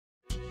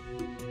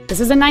This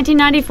is a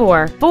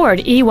 1994 Ford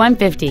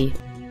E-150.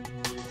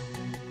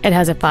 It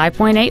has a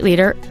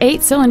 5.8-liter,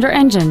 8-cylinder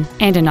engine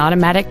and an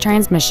automatic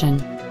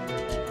transmission.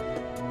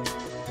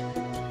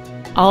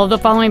 All of the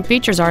following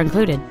features are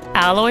included: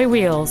 alloy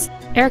wheels,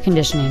 air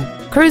conditioning,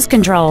 cruise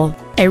control,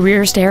 a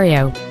rear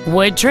stereo,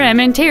 wood trim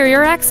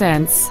interior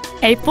accents,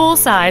 a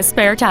full-size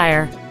spare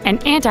tire, an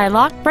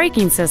anti-lock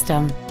braking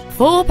system,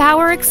 full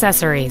power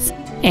accessories,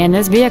 and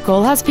this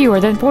vehicle has fewer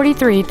than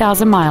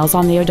 43,000 miles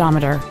on the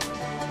odometer.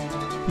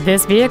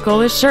 This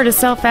vehicle is sure to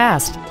sell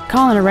fast.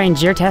 Call and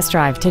arrange your test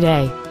drive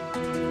today.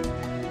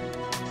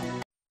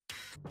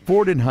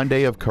 Ford and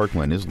Hyundai of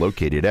Kirkland is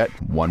located at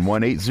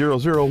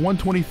 11800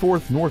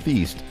 124th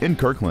Northeast in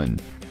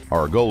Kirkland.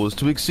 Our goal is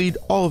to exceed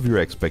all of your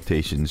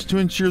expectations to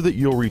ensure that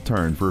you'll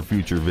return for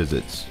future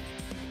visits.